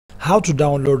how to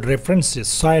download references,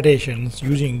 citations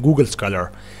using Google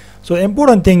Scholar. So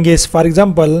important thing is, for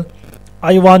example,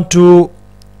 I want to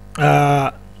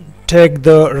take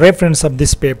the reference of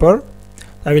this paper.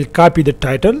 I will copy the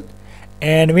title,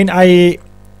 and when I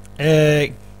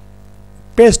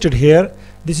paste it here,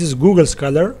 this is Google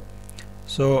Scholar,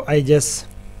 so I just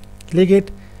click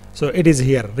it. So it is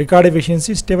here: record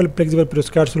efficiency, stable, flexible,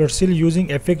 postcard solar seal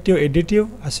using effective additive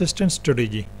assistance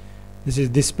strategy. This is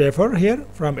this paper here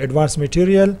from advanced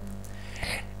material,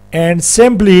 and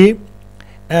simply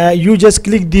you just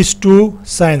click these two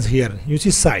signs here. You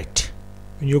see cite.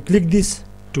 When you click these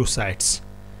two sites,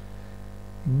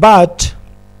 but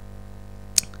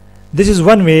this is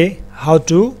one way how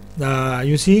to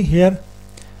you see here.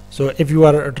 So if you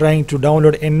are trying to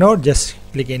download EndNote, just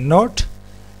click EndNote.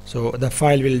 So the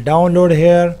file will download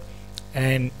here,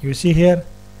 and you see here,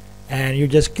 and you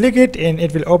just click it and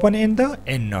it will open in the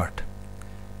EndNote.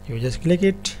 You just click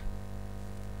it,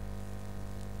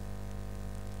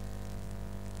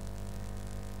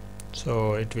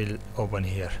 so it will open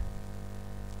here.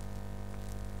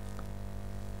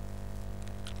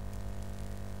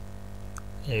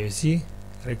 Here you see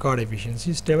record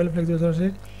efficiency, stable,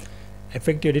 flexible,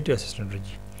 effective additive assistance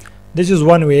strategy. This is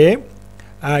one way.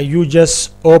 You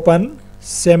just open,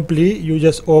 simply you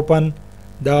just open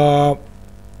the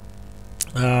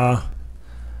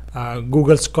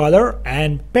Google Scholar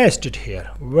and paste it here.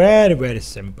 Very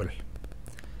simple.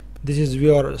 This is we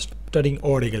are studying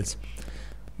articles.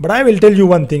 But I will tell you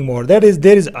one thing more, that is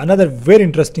there is another very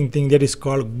interesting thing that is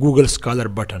called Google Scholar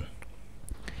button.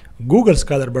 Google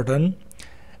Scholar button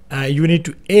you need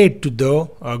to add to the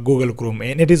Google Chrome,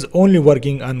 and it is only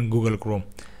working on Google Chrome.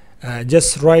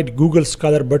 Just write Google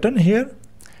Scholar button here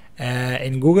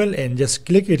in Google and just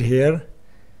click it here.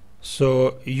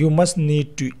 So you must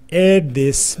need to add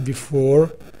this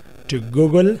before to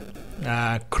Google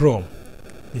Chrome.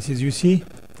 This is, you see,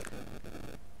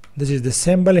 this is the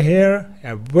symbol here,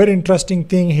 a very interesting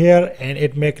thing here, and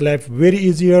it make life very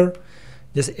easier.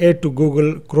 Just add to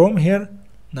Google Chrome here.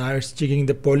 Now it's checking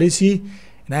the policy,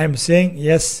 and I am saying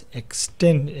yes,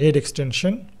 add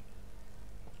extension.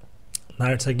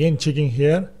 Now it's again checking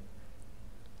here.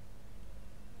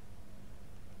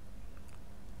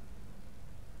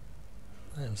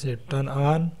 I say turn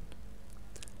on.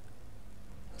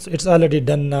 So it's already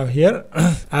done now here.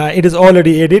 It is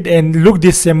already added, and look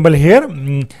this symbol here.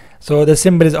 So the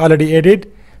symbol is already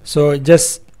added. So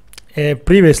just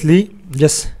previously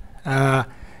just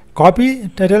copy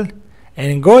title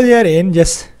and go there and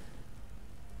just,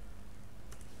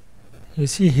 you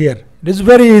see here, it is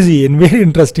very easy and very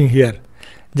interesting here.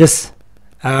 Just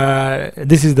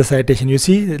this is the citation. You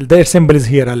see their symbol is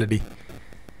here already.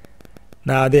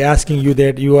 Now they asking you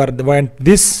that you are the want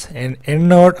this and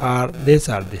EndNote or this.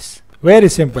 Very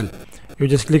simple. You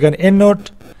just click on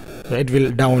EndNote, so it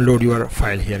will download your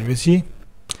file here. You see,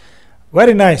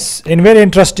 very nice and very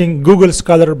interesting Google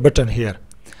Scholar button here.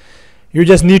 You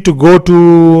just need to go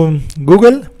to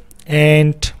Google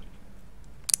and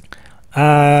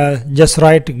just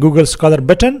write Google Scholar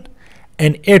button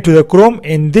and add to the Chrome,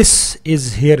 and this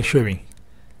is here showing.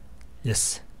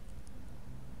 Yes,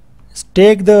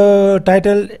 take the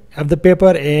title of the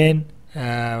paper and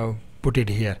put it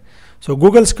here. So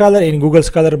Google Scholar and Google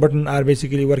Scholar button are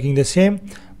basically working the same,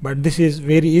 but this is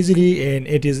very easily, and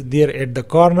it is there at the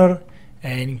corner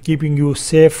and keeping you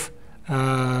safe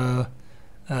a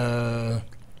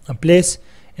place.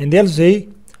 And they'll say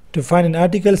to find an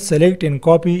article, select and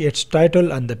copy its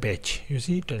title on the page. You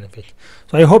see, title page.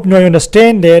 So I hope now you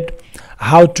understand that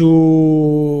how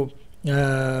to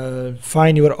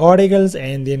find your articles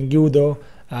and then give the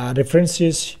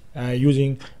references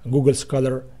using Google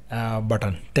Scholar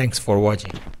button. Thanks for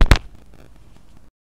watching.